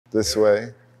this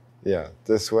way. Yeah,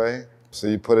 this way. So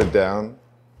you put it down,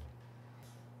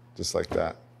 just like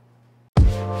that.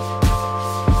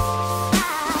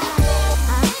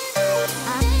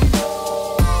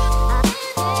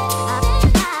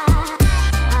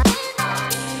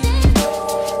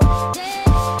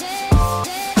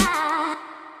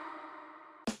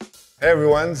 Hey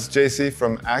everyone, it's JC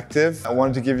from Active. I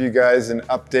wanted to give you guys an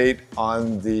update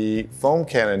on the foam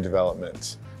cannon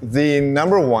development. The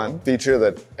number one feature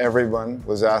that everyone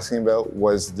was asking about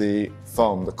was the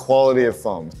foam, the quality of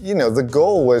foam. You know, the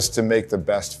goal was to make the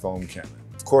best foam cannon.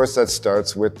 Of course, that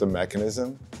starts with the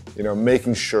mechanism,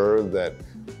 making sure that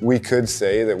we could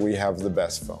say that we have the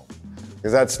best foam,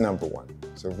 because that's number one.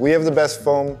 So if we have the best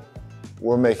foam,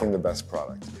 we're making the best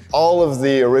product. All of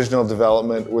the original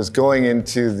development was going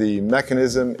into the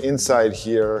mechanism inside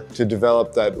here to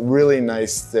develop that really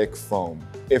nice thick foam.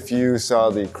 If you saw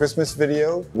the Christmas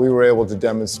video, we were able to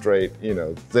demonstrate,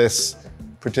 this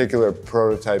particular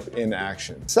prototype in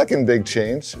action. Second big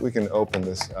change, we can open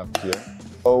this up here.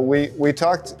 Oh, we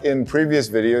talked in previous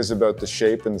videos about the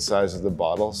shape and the size of the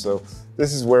bottle, so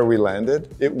this is where we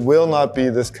landed. It will not be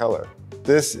this color.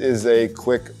 This is a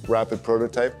quick, rapid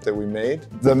prototype that we made.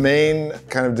 The main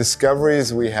kind of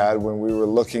discoveries we had when we were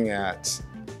looking at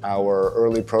our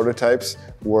early prototypes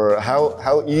were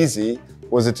how easy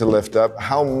was it to lift up,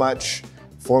 how much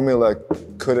formula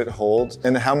could it hold,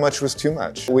 and how much was too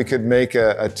much. We could make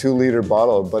a 2-liter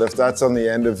bottle, but if that's on the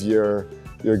end of your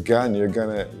gun, you're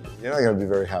not gonna be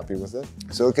very happy with it.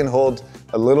 So it can hold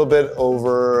a little bit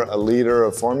over a liter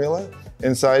of formula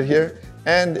inside here,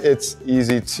 and it's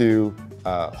easy to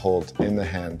hold in the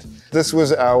hand. This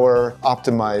was our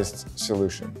optimized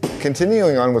solution.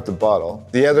 Continuing on with the bottle,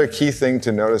 the other key thing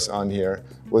to notice on here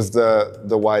was the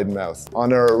wide mouth.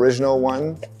 On our original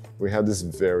one, we had this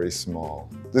very small.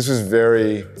 This was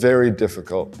very, very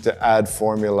difficult to add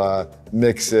formula,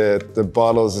 mix it. The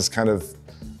bottle is this kind of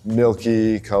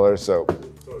milky color, so.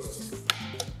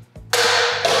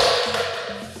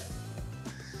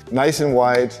 Nice and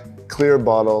wide. Clear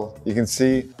bottle. You can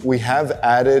see we have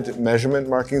added measurement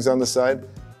markings on the side.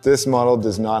 This model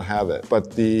does not have it,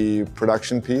 but the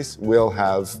production piece will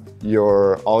have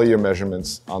all your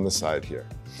measurements on the side here.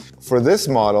 For this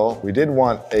model, we did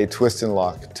want a twist and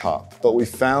lock top, but we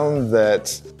found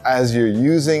that as you're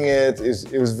using it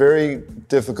was very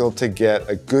difficult to get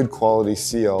a good quality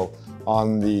seal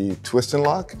on the twist and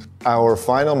lock. Our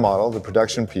final model, the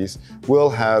production piece, will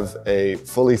have a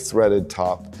fully threaded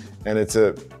top, and it's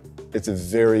a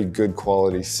very good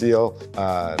quality seal,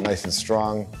 nice and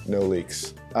strong, no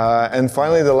leaks. And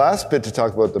finally, the last bit to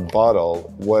talk about the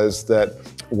bottle was that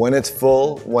when it's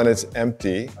full, when it's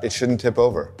empty, it shouldn't tip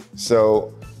over.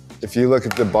 So if you look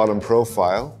at the bottom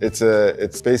profile,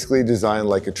 it's basically designed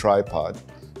like a tripod.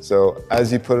 So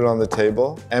as you put it on the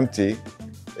table, empty,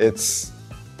 it's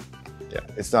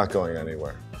not going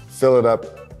anywhere. Fill it up,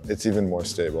 it's even more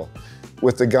stable.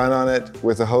 With the gun on it,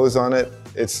 with the hose on it,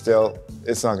 it's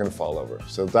not gonna fall over.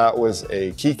 So that was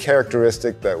a key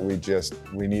characteristic that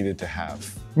we needed to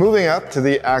have. Moving up to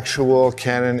the actual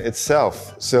cannon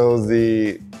itself. So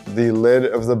the lid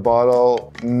of the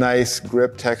bottle, nice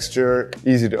grip texture,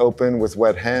 easy to open with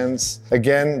wet hands.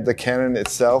 Again, the cannon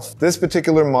itself. This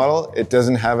particular model, it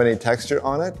doesn't have any texture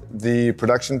on it. The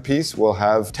production piece will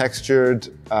have textured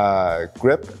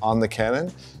grip on the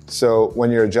cannon. So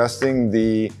when you're adjusting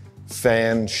the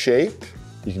fan shape,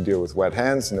 you can do it with wet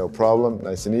hands, no problem,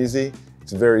 nice and easy.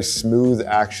 It's a very smooth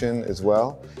action as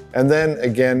well. And then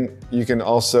again, you can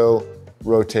also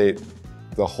rotate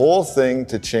the whole thing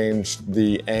to change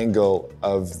the angle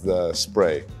of the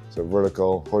spray. So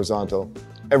vertical, horizontal,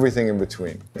 everything in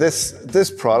between.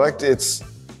 This product, it's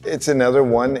another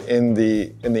one in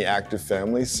the Active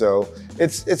family. So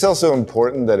it's also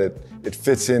important that it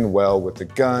fits in well with the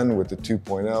gun, with the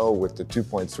 2.0, with the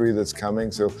 2.3 that's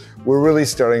coming. So we're really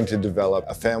starting to develop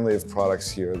a family of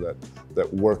products here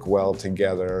that work well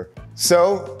together.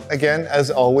 So again,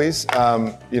 as always,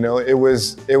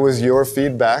 it was your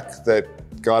feedback that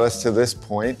got us to this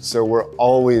point. So we're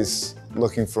always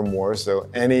looking for more. So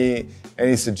any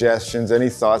suggestions, any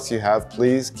thoughts you have,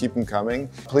 please keep them coming.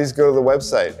 Please go to the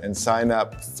website and sign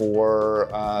up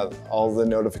for all the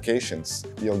notifications.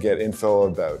 You'll get info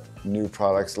about new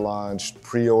products launched,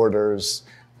 pre-orders,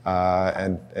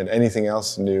 and anything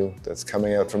else new that's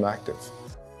coming out from Active.